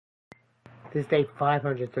This is day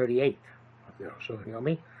 538 of the Aruch Shulchan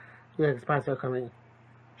Yomi. If you'd like to sponsor coming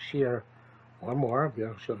share or more of the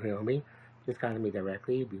Aruch Shulchan Yomi, just contact me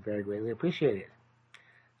directly. It'd be very greatly appreciated.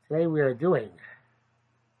 Today we are doing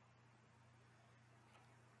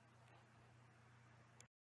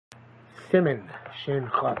Siman Shin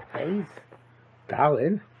Chav Beis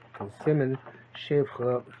Daled and Siman Shin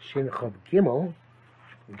Chav Gimel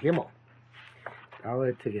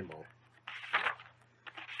Daled to Gimel.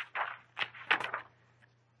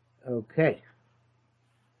 Okay.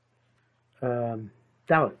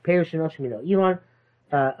 Daled Perish Shemino Elon,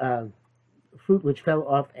 fruit which fell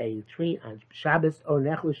off a tree on Shabbos or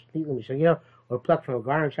Nechlush Nitlu or plucked from a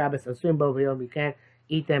garden on Shabbos. Assume both of them, you can't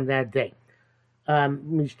eat them that day. Because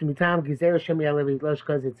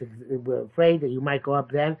we're afraid that you might go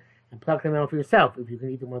up then and pluck them out for yourself if you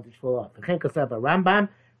can eat them once they fall off. Rambam,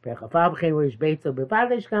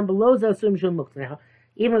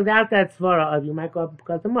 even without that svara of you might go up and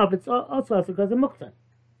cut them off, it's also because of muktzah.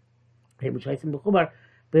 It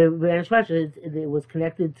was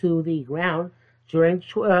connected to the ground during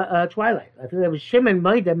twilight. I think there was Shimon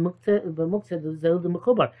Moida Muktzah the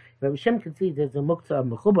Mechubar. Rabbi Shem can see there's a muktzah of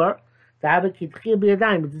Mechubar. It's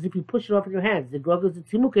as if you push it off in your hands. The grogas of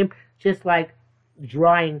timukim, just like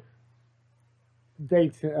drying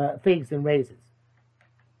dates, figs and raisins.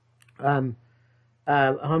 However,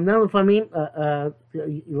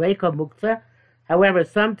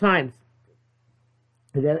 sometimes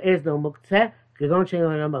there is no muktzeh,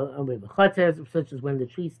 such as when the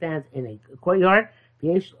tree stands in a courtyard,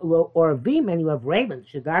 or a beam, and you have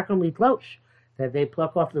ravens, that they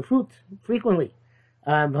pluck off the fruit frequently.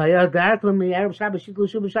 And you had in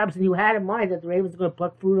mind that the ravens are going to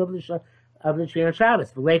pluck fruit of the tree on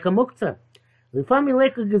Shabbos.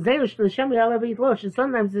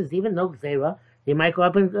 Sometimes there's even no gzeira. They might go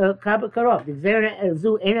up and cut off. The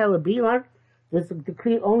gzeira this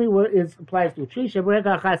decree only applies to a tree.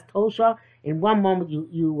 In one moment you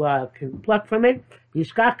can pluck from it.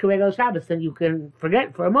 Then you can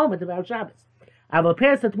forget for a moment about Shabbos. But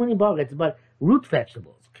root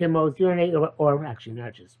vegetables, or actually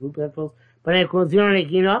not just root vegetables, but I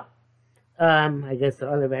guess the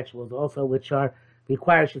other vegetables also, which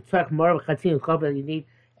require you need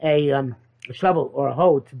a shovel or a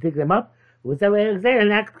hoe to dig them up. In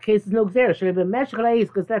that case, there's no gzera,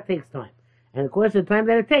 because that takes time. And of course, the time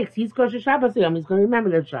that it takes, he's kosher Shabbos, he's going to remember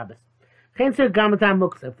that Shabbos. For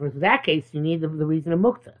that case, you need the reason of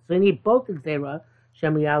muktzah. So you need both the gzera,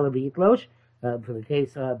 shemiyala v'yitlosh, for the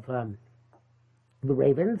case of the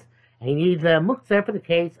ravens, and you need the muktzah for the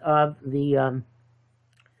case of the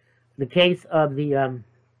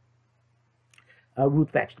root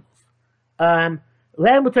vegetables.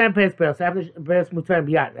 After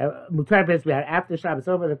Shabbos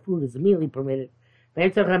over, the food is immediately permitted. You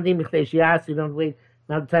don't wait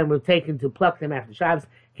not the time we're taken to pluck them after Shabbos.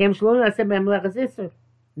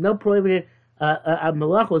 No prohibited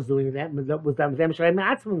malach was doing that. They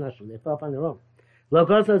fell on their own. We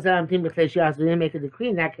didn't make a decree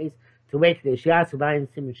in that case to wait the Shiyas Ubayin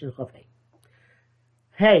Siman Shin Chav Hey.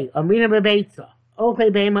 Hey, Amrina Bebeitza. Okay,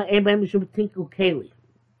 Bema, Ebem Shubtinku Keli.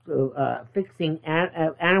 Fixing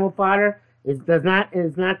animal fodder is not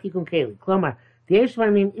Tikkun Keli. Klomar. There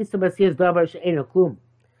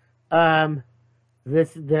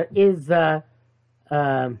is a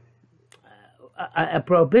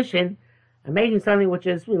prohibition of making something which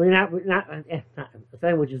is really not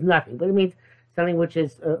something which is nothing, but it means something which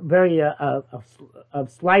is very of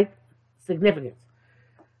slight significance.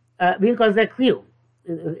 Because that clue,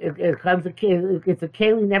 it's a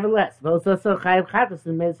keli nevertheless. Also, and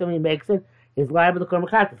somebody makes it is liable to come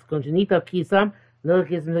chatas. Congenita kisam. Another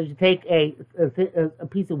case is you take a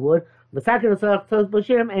piece of wood,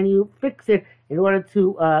 and you fix it in order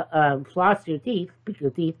to floss your teeth, pick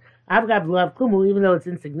your teeth. I've got love kumu, even though it's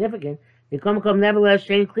insignificant. You come nevertheless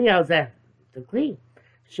shame kli. How's that? The kli.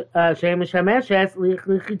 Shame mishameshes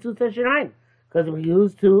lichitzutz shinaim, because it was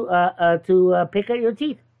used to pick at your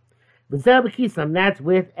teeth. That's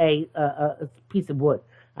with a piece of wood.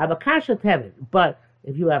 Avakasha tevet, but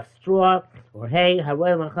if you have straw or hay,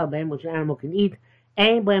 which an animal can eat,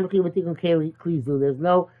 there's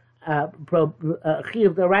no chi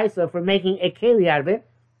of the raisa for making a keli out of it,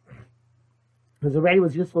 because already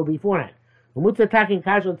was useful beforehand. You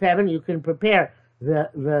can prepare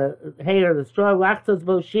the hay or the straw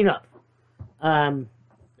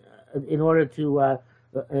in order to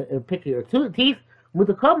pick your teeth. And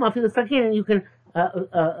you can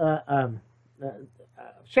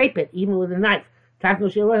shape it even with a knife. To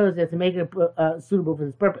make it suitable for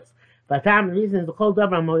this purpose. But the reason is the cold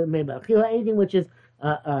anything which is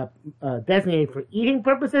designated for eating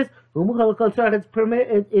purposes.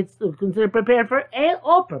 It's considered prepared for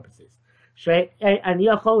all purposes. I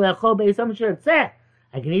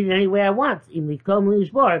can eat it any way I want.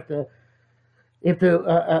 If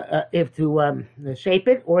to shape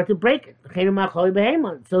it or to break it.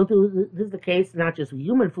 So this is the case not just with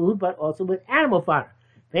human food, but also with animal fodder.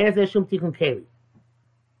 There's no tikkun keli.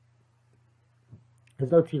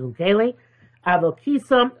 Avo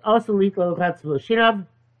kisam also lethal shinav,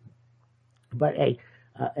 but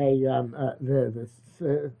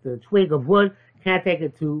the twig of wood can't take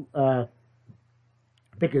it to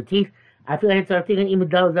pick your teeth. I feel like it's even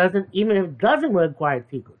though it doesn't, even if it doesn't require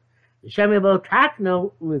tikkun. The shemi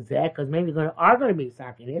takno with that because maybe are going to be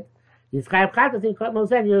sacking it. You're chayav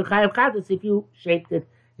chatas if you shaped it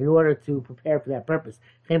in order to prepare for that purpose.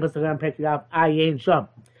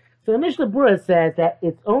 So the Mishnah Berurah says that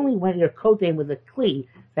it's only when you're coating with a kli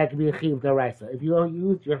that can be a chiyuv d'oraisa. If you don't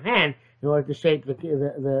use your hand in order to shape the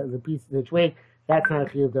piece of the twig, that's not a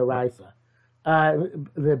chiyuv d'oraisa.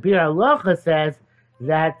 The Bir Halacha says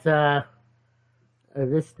that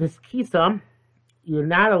this kisam, you're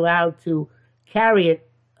not allowed to carry it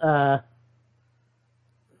for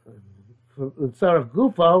sort of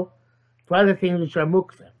gufo for other things which are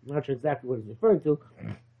muksa. I'm not sure exactly what he's referring to.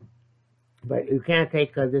 But you can't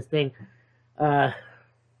take this thing. No,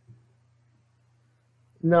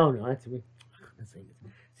 that's me.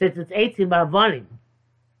 Since it's 18 bavonim,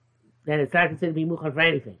 then it's not considered to be mukhan for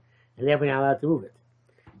anything, and therefore you're not allowed to move it.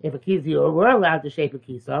 If a kisam were allowed to shape a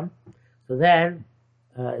kisam, so then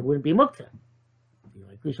it wouldn't be mukta.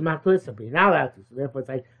 Like but you're not allowed to. So therefore, it's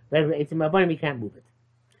like 18 bavonim, you can't move it.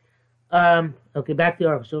 Okay, back to the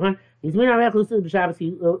Aruch Shulchan. He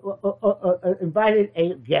invited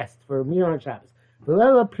a guest for a meal on Shabbos. He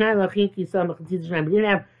didn't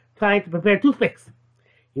have time to prepare toothpicks.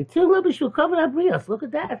 He took a little bit of covered abrios. Look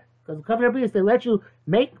at that. Because covered abrios, they let you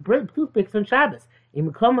make toothpicks on Shabbos. In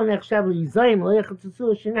this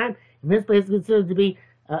place, it's considered to be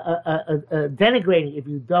denigrating if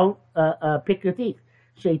you don't pick your teeth.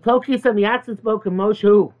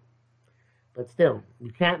 But still,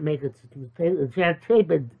 you can't make it, you can't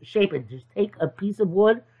shape it. Just take a piece of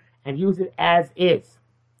wood and use it as is.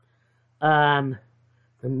 The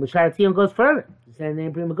Misharatiyim goes further.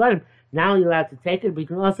 Now you're allowed to take it, but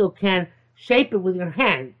you can shape it with your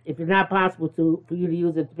hand if it's not possible for you to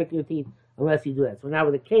use it to pick your teeth unless you do that. So now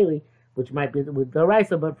with a keli, which might be with the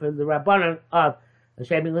raisa, but for the rabbanon of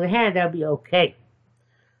shaping with a hand, that would be okay.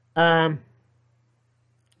 And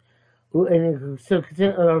so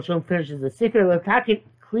Roshon finishes the sikr l'takin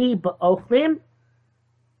kli ba'ochlim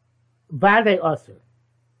v'adei osir.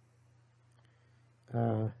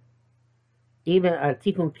 Even a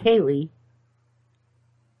tikkun keli.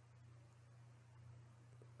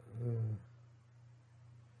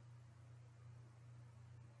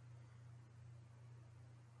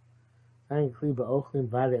 Kli ba'ochlim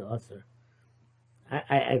v'adei osir.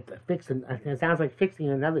 I fixed it. It sounds like fixing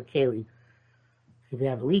another keli. If you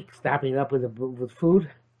have leaks stopping it up with food,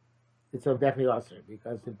 it's definitely also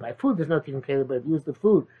because by food there's no tikkun keli, but if you use the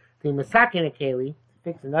food to masak in a keli, to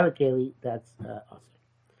fix another keli, that's also.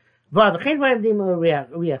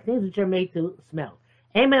 Things which are made to smell.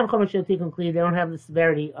 They don't have the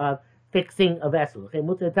severity of fixing a vessel. That's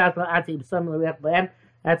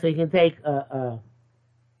why you can take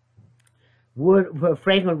wood,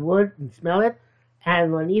 fragrant wood, and smell it.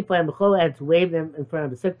 And to wave them in front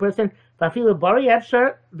of a sick person. The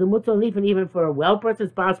mutal leaf, and even for a well person,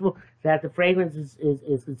 it's possible that the fragrance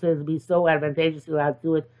is considered to be so advantageous you're allowed to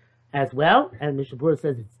do it as well. And Mishnah Berurah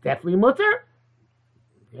says it's definitely mutter.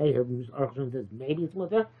 Okay, Aruch says maybe it's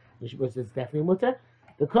mutter. Mishnah Berurah says it's definitely mutter.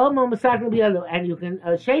 The kol mo masak l'bi'ado, and you can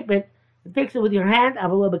shape it and fix it with your hand.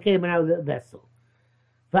 Avalo became out of the vessel.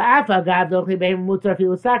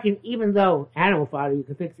 Even though animal fodder you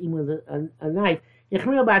can fix even with a knife, they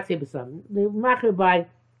macher by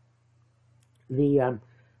the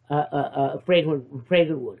fragrant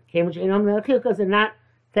wood. Because they're not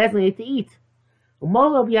designated to eat.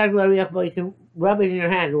 But you can rub it in your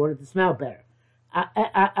hand in order to smell better.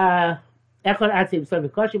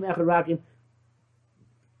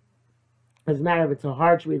 Doesn't matter if it's a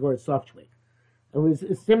hard twig or a soft twig. It was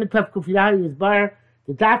simon tough kufiyah is bar.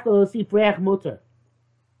 The dafka see freach mutter.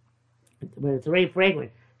 When it's already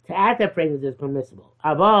fragrant, to add that fragrance is permissible.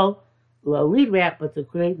 Aval lead reach, but to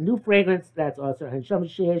create new fragrance, that's also. And sham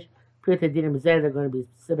sheish prita dinim zeh. There are going to be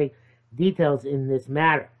specific details in this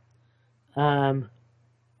matter. The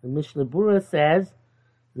Mishnah Berurah says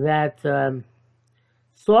that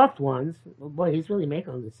soft ones. Oh boy, he's really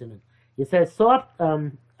making on this simon. He says soft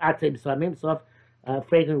soft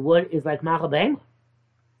fragrant wood is like machal be'ema.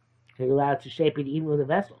 They're allowed to shape it even with a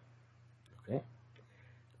vessel. Okay.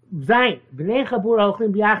 Zayin, b'nei chabur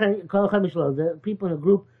ochlim b'yachad kol echad mishlo. The people in a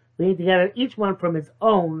group eat together, each one from its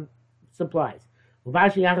own supplies.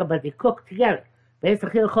 But they cook together. When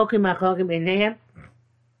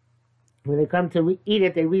they come to eat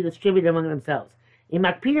it, they redistribute among themselves.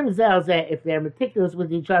 If they're meticulous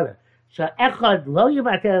with each other,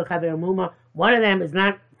 one of them is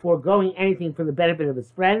not foregoing anything for the benefit of his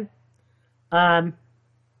friend. Asurim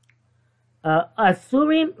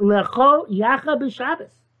lecho yacha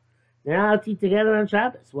b'Shabbos. They're not allowed to eat together on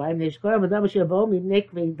Shabbos. Why? Because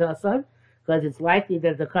it's likely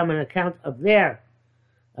that they'll come on account of their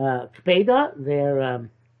kpeda, their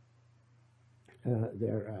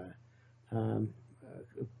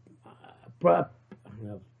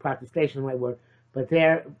protestation, my word, but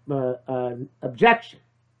their objection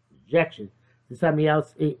to somebody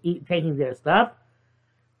else taking their stuff.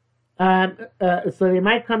 So they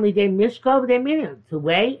might come to mishkov de minyan, to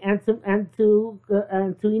weigh and to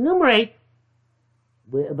enumerate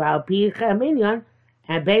about minyan,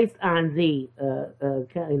 and based on the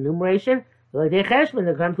enumeration, they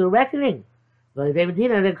come to reckoning.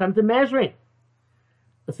 They come to measuring.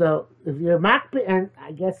 So if you're makpid, and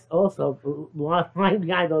I guess also lying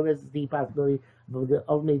behind all this is the possibility of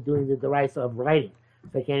ultimately doing the deraisa of writing,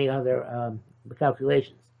 like any other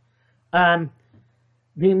calculations. We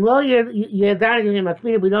don't know if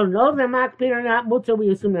they're makpid or not. Mutter, we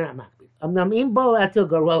assume they're not makpid.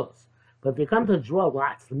 But if they come to draw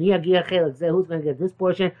lots, who's going to get this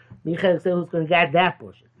portion? Who's going to get that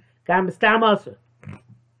portion? Even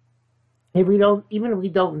if we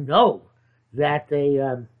don't know that they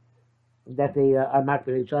are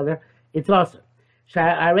makpid each other, it's also.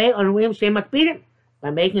 By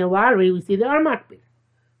making a lottery, we see they are makpid.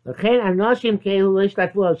 So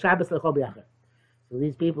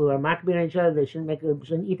these people who are makbid each other, they shouldn't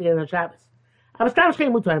eat together on Shabbos.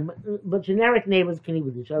 But generic neighbors can eat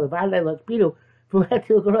with each other. Because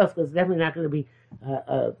it's definitely not going to be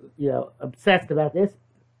obsessed about this.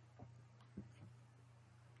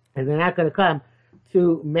 And they're not going to come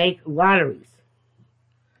to make lotteries.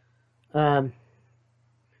 And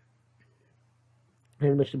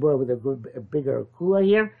Mr. Boer with a bigger kula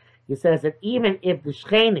here, he says that even if the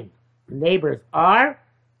shchenim, the neighbors, are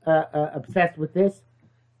obsessed with this,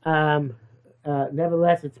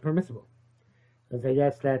 nevertheless it's permissible. Because I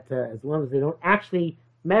guess that as long as they don't actually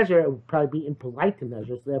measure, it would probably be impolite to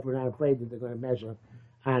measure, so therefore not afraid that they're going to measure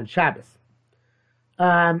on Shabbos.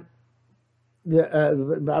 But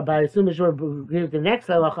I assume we should agree with the next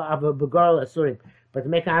halacha of a begar asurim, but to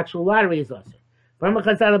make an actual lottery is also. Rabbi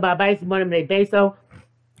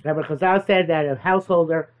Chazal said that a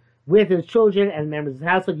householder with his children and members of his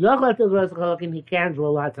household, he can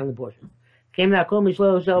draw lots on the portions. Because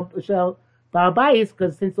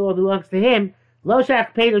since all belongs to him, it's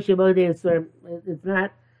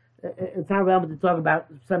not relevant to talk about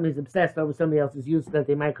somebody's obsessed over somebody else's use that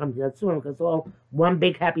they might come to that soon, because it's all one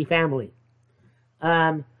big happy family. He's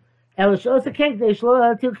doing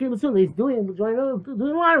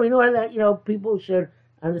lottery in order that people should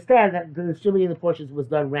understand that the distributing the portions was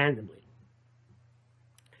done randomly.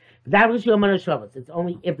 That was Yom Shabbos. It's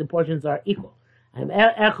only if the portions are equal. But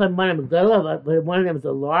one of them is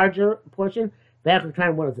a larger portion,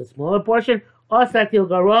 one is a smaller portion. You're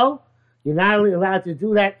not only allowed to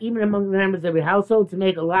do that even among the members of your household to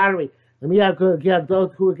make a lottery. Who will get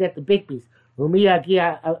the big piece, who gets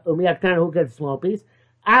the small piece.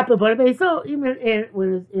 So even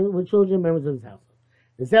with children, members of his household.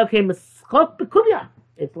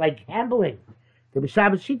 It's like gambling.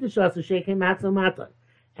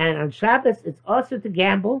 And on Shabbos, it's also to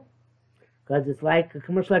gamble, because it's like a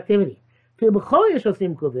commercial activity. And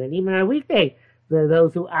even on a weekday, there are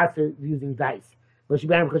those who are using dice. That's a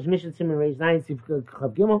Rambam,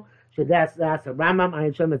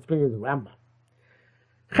 I show it's been the Rambam.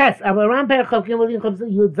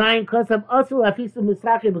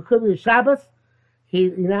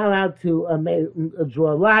 You're not allowed to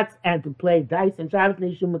draw lots and to play dice and Shabbos.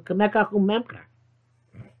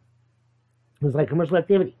 It's like commercial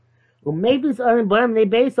activity.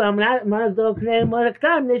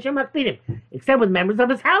 Except with members of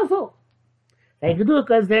his household. They can do it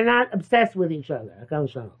because they're not obsessed with each other. It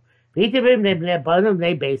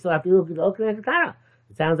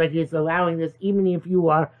sounds like he's allowing this even if you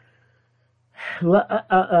are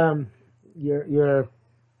you're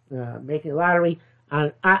making a lottery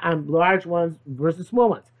on large ones versus small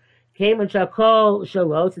ones. Since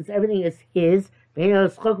everything is his,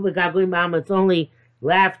 it's only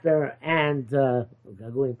laughter and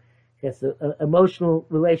emotional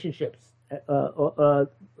relationships.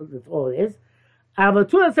 That's all it is.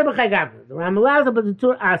 Avatura Sebachai Gavna. The Ram allows it, but the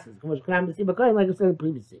Tur asks. Like I said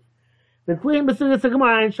previously. The Queen Basuga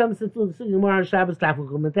Sagamara and Sham Situ Sagamara and Shabbos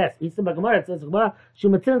Tafukum Mates. He said Bagamara, it says Sagamara,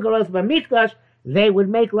 Shumatin Garos Bamikdash, they would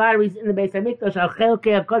make lotteries in the base of Mikdash, Al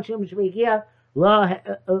Chelke Kochim Shvikia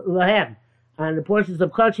Lahem. On the portions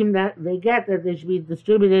of Kochim that they get, that they should be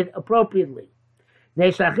distributed appropriately.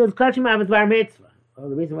 Neshachil's Kochim have bar mitzvah. Well,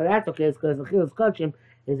 the reason why that's okay is because the Chil's Kochim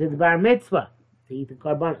is the bar mitzvah to eat the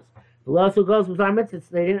karbanos. The law also goes with bar mitzvah,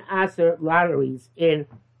 they didn't answer lotteries in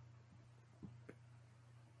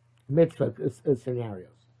mitzvah scenarios.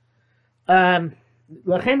 Lachematil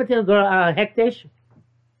hekdesh.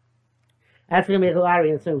 That's going to make a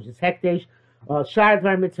lottery, and so which is hekdesh or shard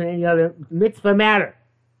var mitzvah and any other mitzvah matter.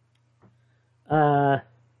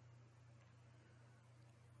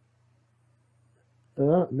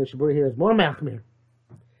 Mishabura here is more machmir.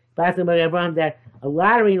 Passing by Abraham that a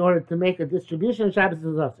lottery in order to make a distribution of Shabbos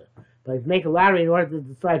is also. But if you make a lottery in order to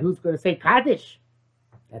decide who's going to say Kaddish,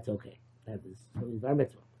 that's okay. That is var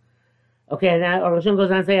mitzvah. Okay, now Rosh Hashanah goes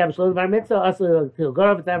on to say, Abishol Bar Mitzvah, also to go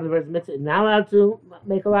over the time of the verse Mitzvah, is not allowed to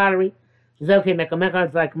make a lottery. She says, okay, make a mekar,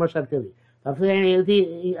 it's like commercial activity. But for any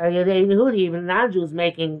Yehudi, even non-Jews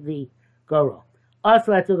making the goro.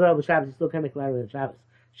 Also, like to go over Shabbos, you still can't make a lottery on Shabbos.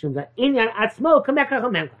 Shumda Inyan Atzmo, Kamekar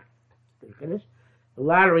Chamemkar. Finish? The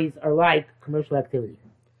lotteries are like commercial activity.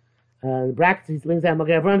 The brackets, he brings out,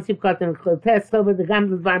 Magar Avram Sipkot and Chotes, over the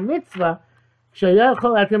Gam Bar Mitzvah, Shayel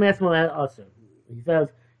Chol Atim Esmo also. He says,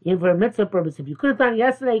 even for a mitzvah purpose, if you could have done it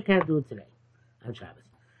yesterday, you can't do it today on Shabbos.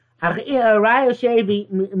 Raya Shevi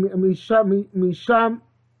Misham Mishem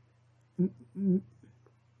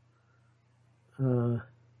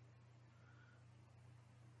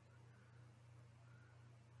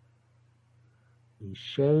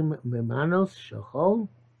Memanos Shachol?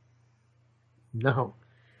 No.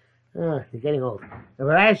 You're getting old.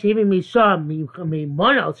 Raya Shevi Misham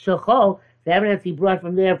Memanos Shachol, the evidence he brought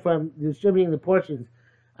from there from distributing the portions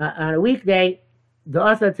on a weekday, the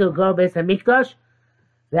Asa till go based on Mikdash,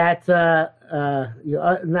 that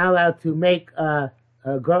you're not allowed to make a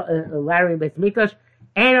lottery based on Mikdash,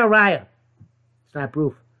 and a raya. It's not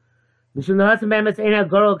proof. Mishum the Hasan Bemis ain't a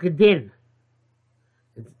Gorol Kedin.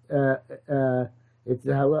 It's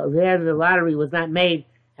there the lottery was not made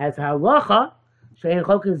as halacha. Shein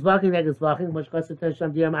Chokin Zvakin Negas Zvakin, which costs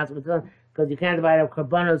Sham Diram Asmatil, because you can't divide up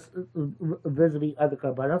karbanos vis-a-vis other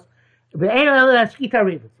karbanos. But ain't no shkita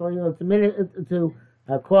riv. So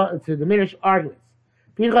to diminish arguments.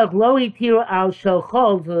 Pinchak lo itiru al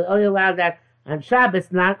shalchol, so they only allow that on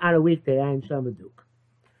Shabbos, not on a weekday. Ayin shamaduk.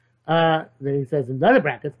 Then he says in the other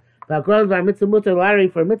brackets, "V'akrol var mitzvah mutar lottery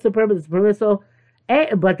for mitzvah purposes permissible,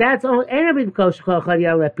 but that's only enemy because shkol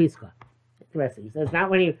chadiyal lepiska." Interesting. He says not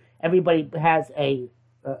when everybody has a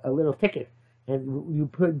little ticket and you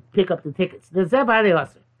pick up the tickets. The zevade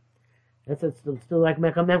also. That's still like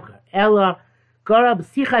Mecca Memcha. Ella Gorab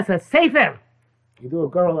Sichas a Sefer. You do a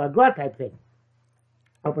Gorab Agua type thing.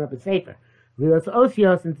 Open up a Sefer. Read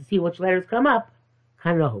Osios and to see which letters come up.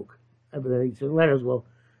 Kind of hook. Certain letters will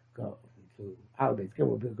go to Alabase.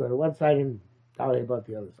 Will go to one side and Alabase about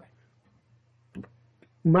the other side.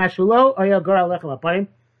 Mashulo or your Gorab Lechem Apanim.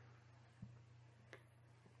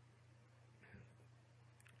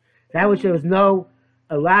 That which there was no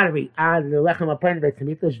a lottery on the Lechem Apanim Beit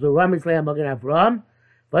Hamikdash, the Ram is Leah Magen Avram,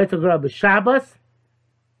 but it's a girl b'Shabbos,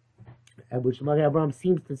 which Magen Avram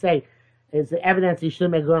seems to say is the evidence you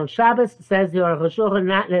should make a girl on Shabbos. It says here,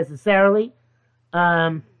 not necessarily.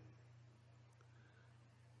 That's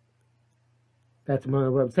what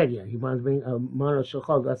Magen Avram said here. He wants to bring a mono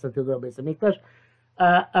shachol that's not the girl Beit Hamikdash.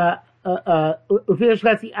 Ufiyash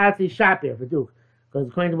Latzi Atzi Shapir V'Duk, because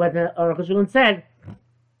according to what the Aruch HaShulchan said,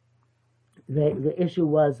 the issue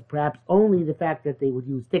was perhaps only the fact that they would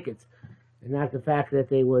use tickets, and not the fact that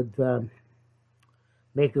they would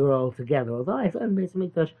make the roll together. Although I thought in Beis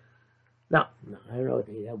Hamikdash, no, I don't know what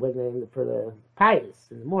they did. Whether for the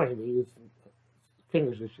pious in the morning they used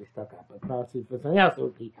fingers which they stuck up, but probably for something else it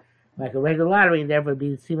would be like a regular lottery, and there would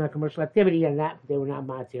be seen like commercial activity, and that they were not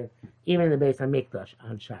matzir even in the Beis Hamikdash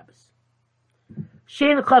on Shabbos.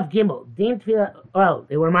 Shein Chav Gimel Din Tefillah. Well,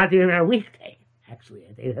 they were matzir on a weekday. Actually,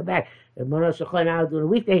 I take that back. The Mono Shachol now doing a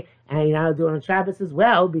weekday, and you now doing on Shabbos as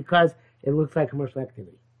well, because it looks like commercial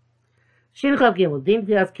activity. Shin Chav Gimel, Din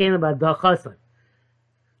Tfilas Kelim B'Dal Choslan.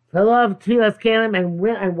 The law of Tfilas Kelim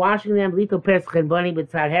and washing them, Lito Pesach and Bani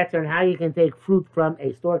B'Tzad Heter, and how you can take fruit from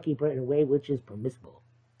a storekeeper in a way which is permissible.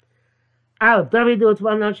 Aleph, David do it's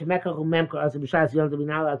well known, Shemekach Memkar, also B'Shas Yom, to be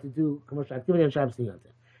not allowed to do commercial activity on Shabbos and Yom.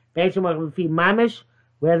 Ben Shemar B'Fi Mamish,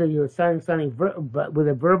 whether you're selling something with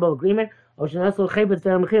a verbal agreement, or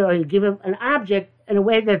you give him an object in a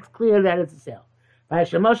way that's clear that it's a sale. By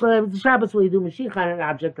Shemosh Lev Shabbos, we do Mashiach on an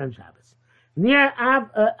object on Shabbos. Near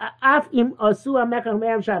Afim Osua Mekach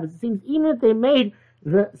Me'erev Shabbos. It seems even if they made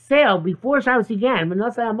the sale before Shabbos began,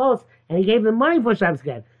 Manasseh Amos, and he gave them money for Shabbos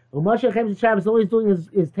began. What Moshe comes to Shabbos, all he's doing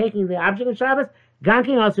is taking the object of Shabbos.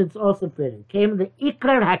 Ganking also, it's also fitting. Came the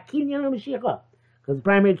Ikar Hakinyan Mashiach, because the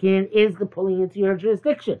primary kinyan is the pulling into your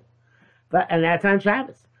jurisdiction, and that's on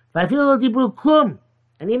Shabbos. But I feel Dibru Klum,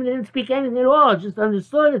 and even they didn't speak anything at all, just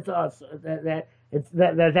understood it's also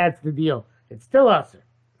that's the deal. It's still also.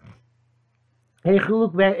 And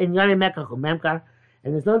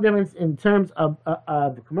there's no difference in terms of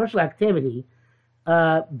commercial activity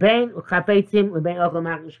between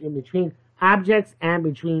objects and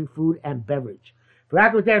between food and beverage. You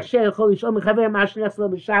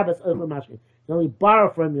only borrow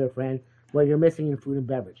from your friend what you're missing in food and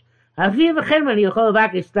beverage.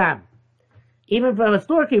 Even from a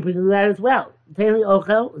storekeeper, you can do that as well. Give me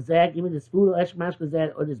this food or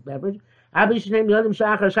this beverage. Even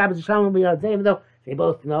though they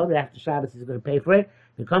both know that after Shabbos he's going to pay for it.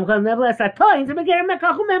 Nevertheless,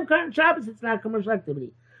 Shabbos, it's not commercial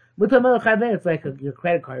activity. It's like your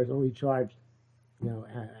credit card is only charged,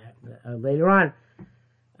 later on.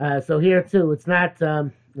 So here too, it's not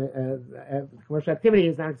commercial activity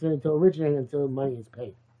is not considered to originate until money is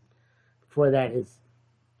paid. Before that is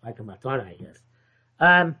like a matana, I guess.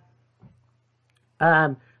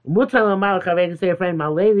 Say a friend,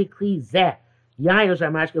 Maleli Kli Zeh, Yain or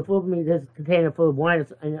Shamashka, full of me, this container full of wine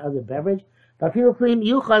and other beverage. But people clean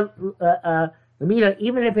Yuchal,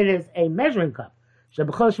 even if it is a measuring cup, with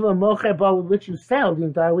which you sell the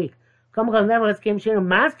entire week. Nevertheless, came Shana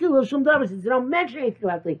Masculine Shum Davis, you don't mention anything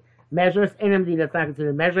about the measures, NMD, that's not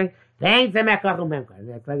considered measuring. That's not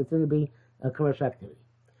considered to be a commercial activity.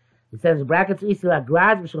 It says brackets Isla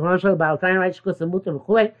Graz, Mishon Baltain, right? Shkusamuta,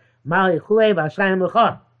 Khule, Mali Khule, Bashaim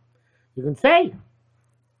Lecha. You can say,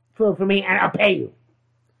 fill for me and I'll pay you.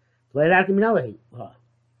 Play it out to Minelli. I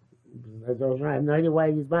have no idea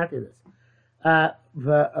why he's about to this.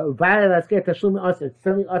 Let's get Tashlumi also. It's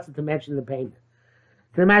certainly also to mention the payment.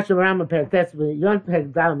 To the master of Rambam Periktes, Yont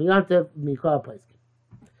Perik Dalam, Yontav, Mikol Plesky.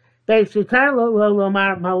 Basically,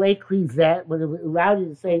 Lomar Malay Klizet, when it allowed you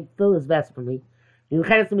to say, fill this vessel for me. You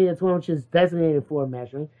had to me that's one which is designated for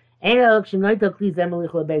measuring. Ain't a look, Shinoita Klizet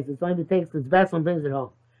Malichla base. It's only if he takes this vessel and brings it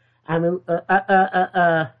home. I'm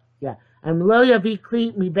Loya V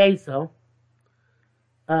Kli Mi Beso.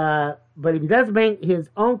 But if he doesn't bring his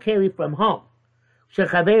own keli from home,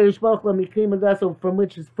 from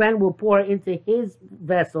which his friend will pour into his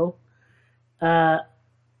vessel. I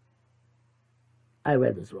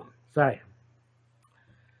read this wrong. Sorry.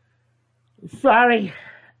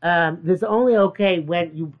 This is only okay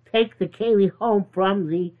when you take the keli home from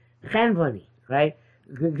the chenvani, right?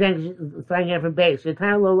 Starting here from base. Even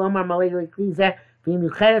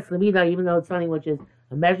though it's something which is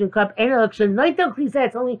a measuring cup,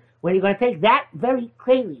 it's only when you're going to take that very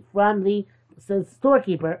clearly from the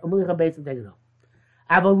storekeeper, and take it home.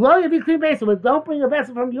 But don't bring a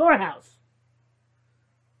vessel from your house.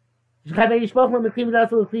 And his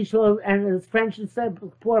friend should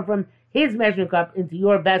pour from his measuring cup into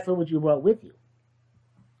your vessel which you brought with you.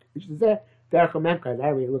 Which is there. That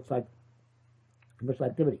really looks like commercial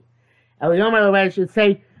activity. Eliyomar should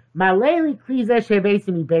say, Maleli Klize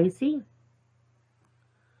Shebesimi Besi.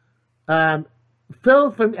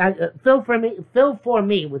 Fill for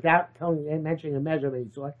me without mentioning a measure of any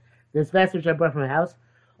sort. This vessel which I brought from the house.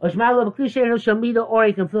 Or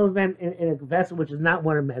you can fill them in a vessel which is not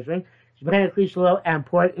one of measuring. And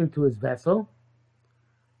pour it into his vessel.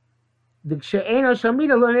 Because if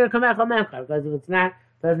it's not,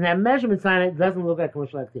 doesn't have measurements on it, it doesn't look like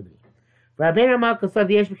commercial activity. The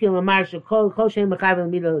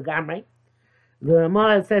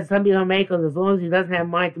Ramah says some people make as long as he doesn't have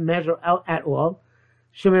mind to measure out at all.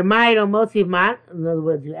 Shememai or motiv mat, in other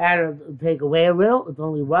words, you add or take away a little, it's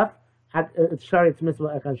only rough. It's shari, it's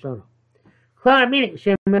mitzvah ekashono. Clear meaning,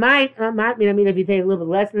 Shememai mat, meaning if you take a little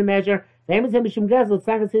bit less than the measure, it's not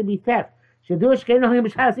considered to be theft. Because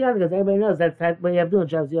everybody knows that's what you have to do in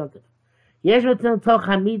Shabbos Yontif.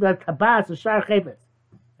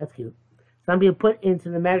 That's cute. Some people put into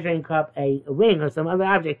the measuring cup a ring or some other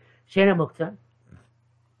object, Shena Mukta,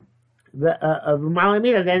 of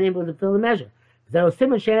Malamida, then able to fill the measure. There was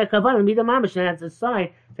Simon Shena Kavan, Mida Mamash, and that's a sign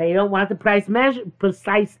that you don't want the precise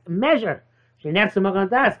measure. Next to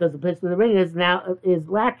Magandas, because the place where the ring is now is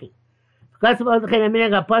lacking. Because of other kind of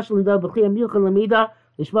minhag,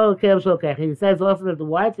 he says also that the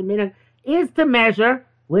whites of minhag is to measure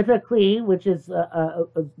with a kli, which is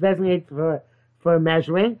designated for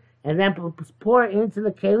measuring, and then pour into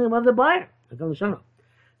the kalim of the buyer.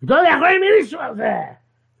 The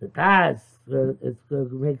Taz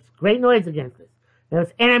makes great noise against this. I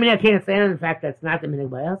can't stand it. In fact, that's not the minig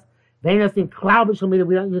by us. We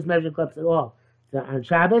don't use measuring cups at all. So on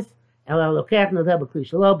Shabbos, but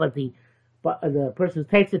the person who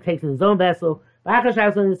takes it takes it in his own vessel.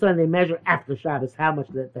 They measure after Shabbos how much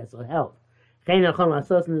that vessel held.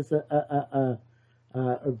 This is a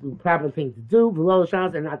proper thing to do. Below the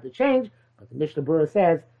Shabbos and not to change. But the Mishnah Berurah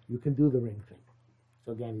says you can do the ring thing.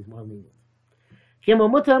 So again, he's more lenient. You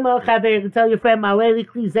can tell your friend,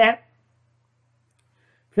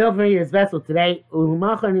 fill for me this vessel today,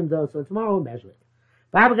 so tomorrow we'll measure it.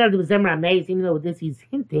 Even though with this he's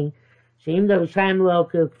hinting, that he's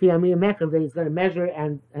going to measure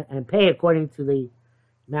and pay according to the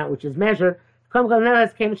amount which is measured. He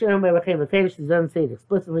doesn't say it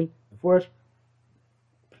explicitly. Of course,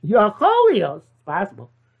 it's possible,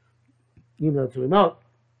 even though it's remote.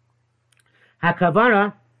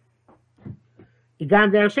 Hakavana,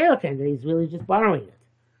 that he's really just borrowing it.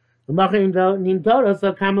 And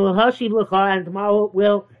tomorrow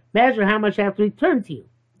we'll measure how much I have to return to you.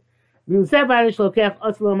 But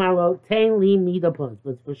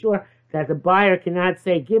for sure that the buyer cannot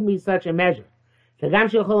say, give me such a measure. Even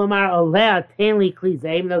though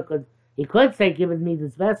he could say, give me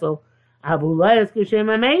this vessel. You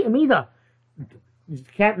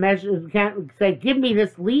can't measure, you can't say, give me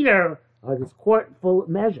this liter or this quart full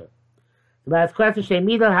measure. Because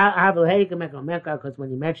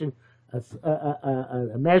when you mention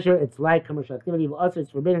a measure, it's like commercial activity. Also, it's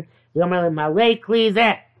forbidden.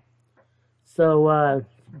 So,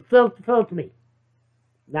 fill to me.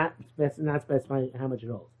 Not specifying how much it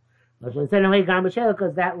holds.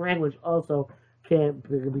 Because that language also can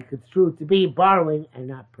be construed to be borrowing and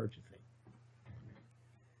not purchasing.